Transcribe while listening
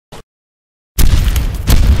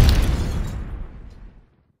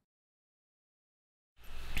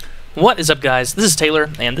What is up, guys? This is Taylor,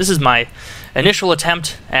 and this is my initial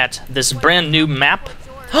attempt at this brand new map.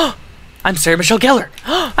 I'm Sarah Michelle Gellar!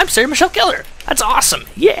 I'm Sarah Michelle Gellar! That's awesome!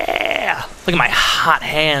 Yeah! Look at my hot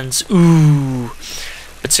hands. Ooh.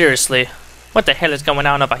 But seriously, what the hell is going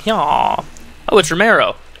on over here? Oh, it's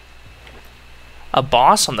Romero. A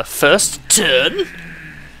boss on the first turn?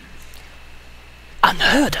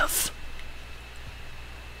 Unheard of.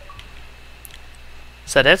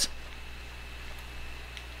 Is that it?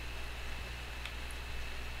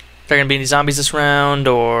 Are there gonna be any zombies this round,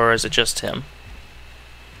 or is it just him?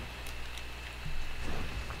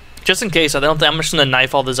 Just in case, I'm just gonna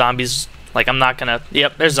knife all the zombies. Like, I'm not gonna...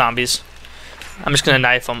 Yep, there's zombies. I'm just gonna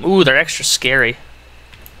knife them. Ooh, they're extra scary.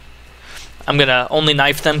 I'm gonna only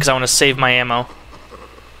knife them because I want to save my ammo.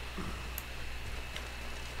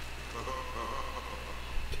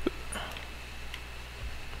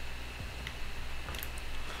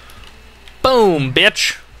 Boom,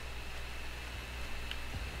 bitch!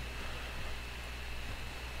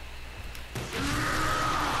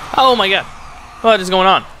 Oh my god. What is going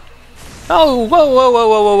on? Oh, whoa, whoa, whoa,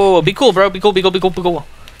 whoa, whoa, whoa. Be cool, bro. Be cool, be cool, be cool, be cool.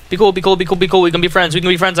 Be cool, be cool, be cool, be cool. We can be friends. We can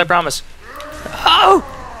be friends, I promise. Oh!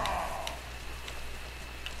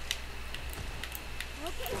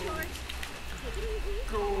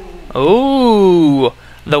 Oh!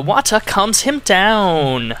 The water calms him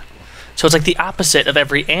down. So it's like the opposite of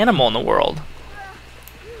every animal in the world.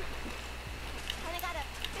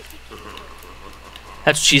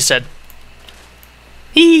 That's what she said.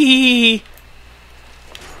 Hee.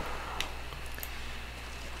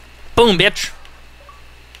 Boom, bitch.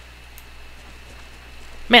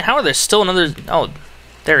 Man, how are there still another... Oh,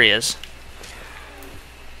 there he is.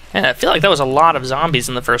 Man, I feel like that was a lot of zombies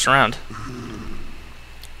in the first round.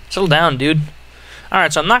 Settle down, dude.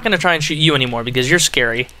 Alright, so I'm not going to try and shoot you anymore because you're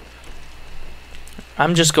scary.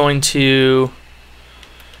 I'm just going to...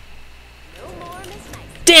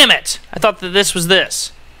 Damn it! I thought that this was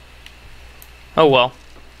this. Oh well.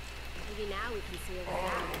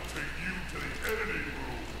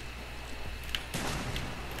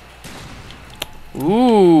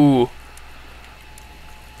 Ooh.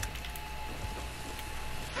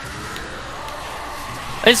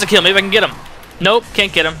 Insta kill. Maybe I can get him. Nope,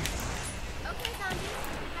 can't get him.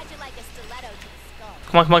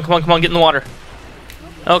 Come on, come on, come on, come on. Get in the water.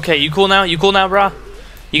 Okay, you cool now? You cool now, brah?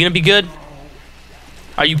 You gonna be good?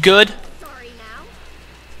 Are you good?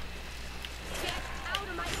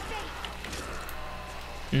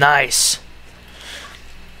 Nice.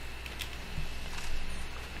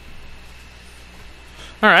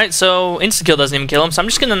 Alright, so insta-kill doesn't even kill him, so I'm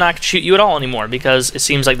just gonna not shoot you at all anymore, because it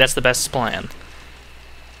seems like that's the best plan.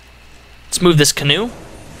 Let's move this canoe,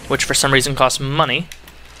 which for some reason costs money.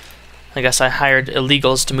 I guess I hired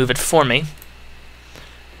illegals to move it for me.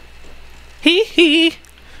 Hee hee!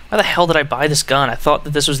 Why the hell did I buy this gun? I thought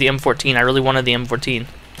that this was the M14. I really wanted the M14.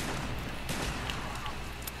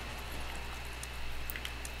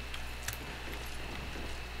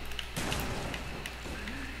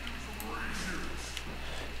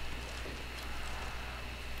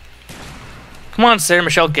 Come on, Sarah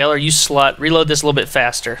Michelle Gellar, you slut. Reload this a little bit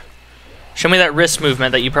faster. Show me that wrist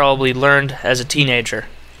movement that you probably learned as a teenager.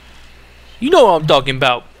 You know what I'm talking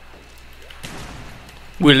about.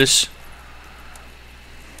 Willis.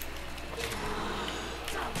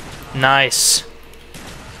 Nice.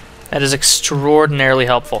 That is extraordinarily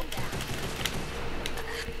helpful.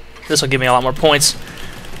 This will give me a lot more points.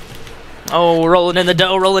 Oh, rolling in the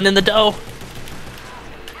dough, rolling in the dough.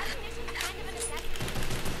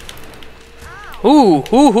 Ooh,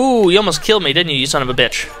 ooh, ooh, you almost killed me, didn't you, you son of a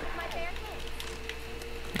bitch?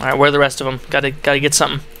 Alright, where are the rest of them? Gotta get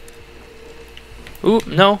something. Ooh,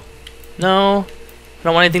 no. No. I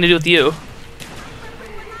don't want anything to do with you.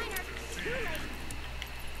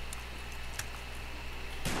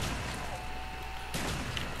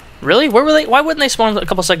 Really? Where were they? Why wouldn't they spawn a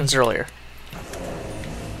couple seconds earlier?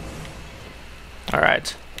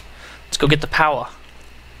 Alright. Let's go get the power.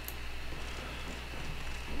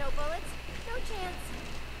 No bullets, no chance.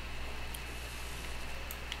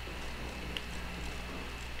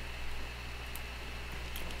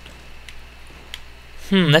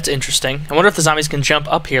 That's interesting. I wonder if the zombies can jump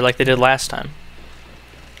up here like they did last time.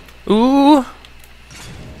 Ooh.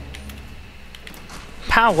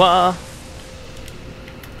 Power.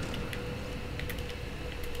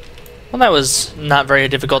 Well, that was not very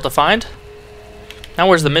difficult to find. Now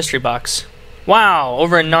where's the mystery box? Wow,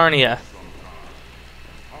 over in Narnia.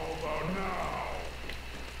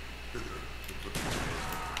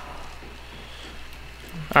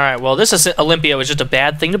 Alright, well this is Olympia was just a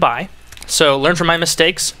bad thing to buy. So learn from my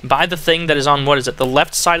mistakes. Buy the thing that is on, what is it, the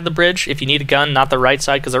left side of the bridge if you need a gun, not the right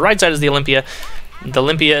side, because the right side is the Olympia. The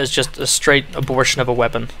Olympia is just a straight abortion of a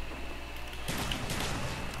weapon.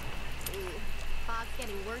 Fog's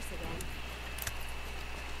getting worse again.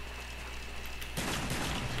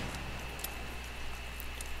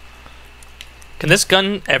 Can this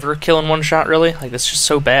gun ever kill in one shot, really? Like, that's just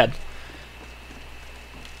so bad.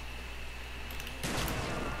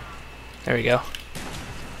 There we go.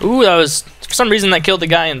 Ooh, that was... For some reason, that killed the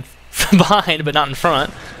guy in behind, but not in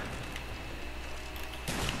front.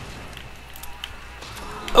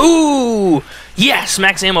 Ooh! Yes!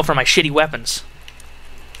 Max ammo for my shitty weapons.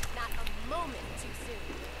 Not a moment too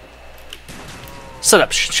soon.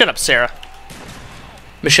 Shut up, Sarah.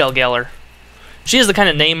 Michelle Gellar. She is the kind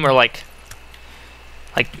of name where, like,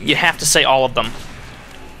 you have to say all of them.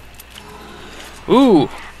 Ooh.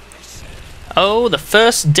 Oh, the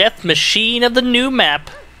first death machine of the new map.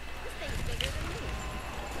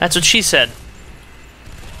 That's what she said.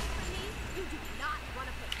 You do not want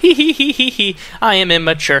to put Hee hee hee hee hee. I am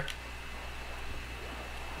immature.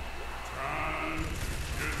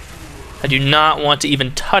 I do not want to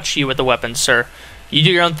even touch you with the weapon, sir. You do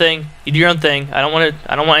your own thing. You do your own thing. I don't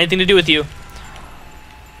want anything to do with you.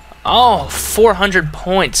 Oh, 400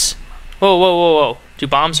 points. Whoa, whoa, whoa, whoa. Do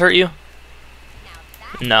bombs hurt you?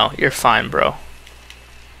 No, you're fine, bro.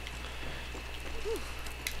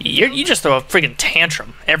 You just throw a friggin'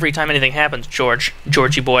 tantrum every time anything happens,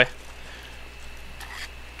 Georgie boy.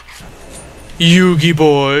 Yugi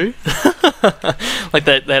boy. Like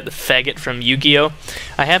that faggot from Yu-Gi-Oh.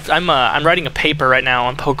 I'm writing a paper right now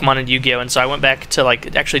on Pokemon and Yu-Gi-Oh, and so I went back to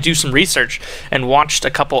like actually do some research and watched a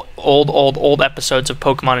couple old episodes of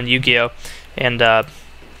Pokemon and Yu-Gi-Oh, and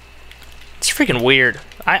it's freaking weird.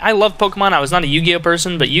 I love Pokemon. I was not a Yu-Gi-Oh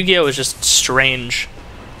person, but Yu-Gi-Oh is just strange.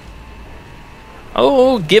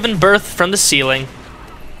 Oh, giving birth from the ceiling.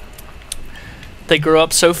 They grow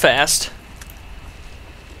up so fast.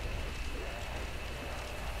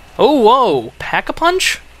 Oh, whoa!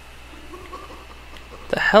 Pack-a-Punch?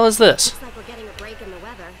 The hell is this? Looks like we're getting a break in the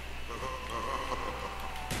weather.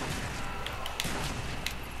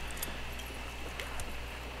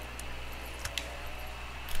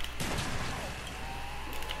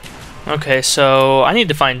 Okay, so I need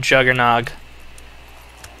to find Juggernog.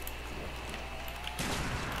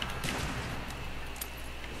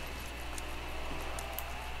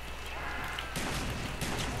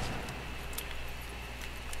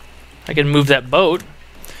 I can move that boat.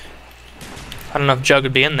 I don't know if Jug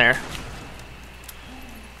would be in there.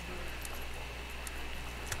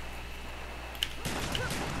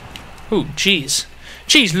 Ooh, jeez.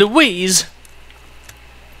 Jeez Louise!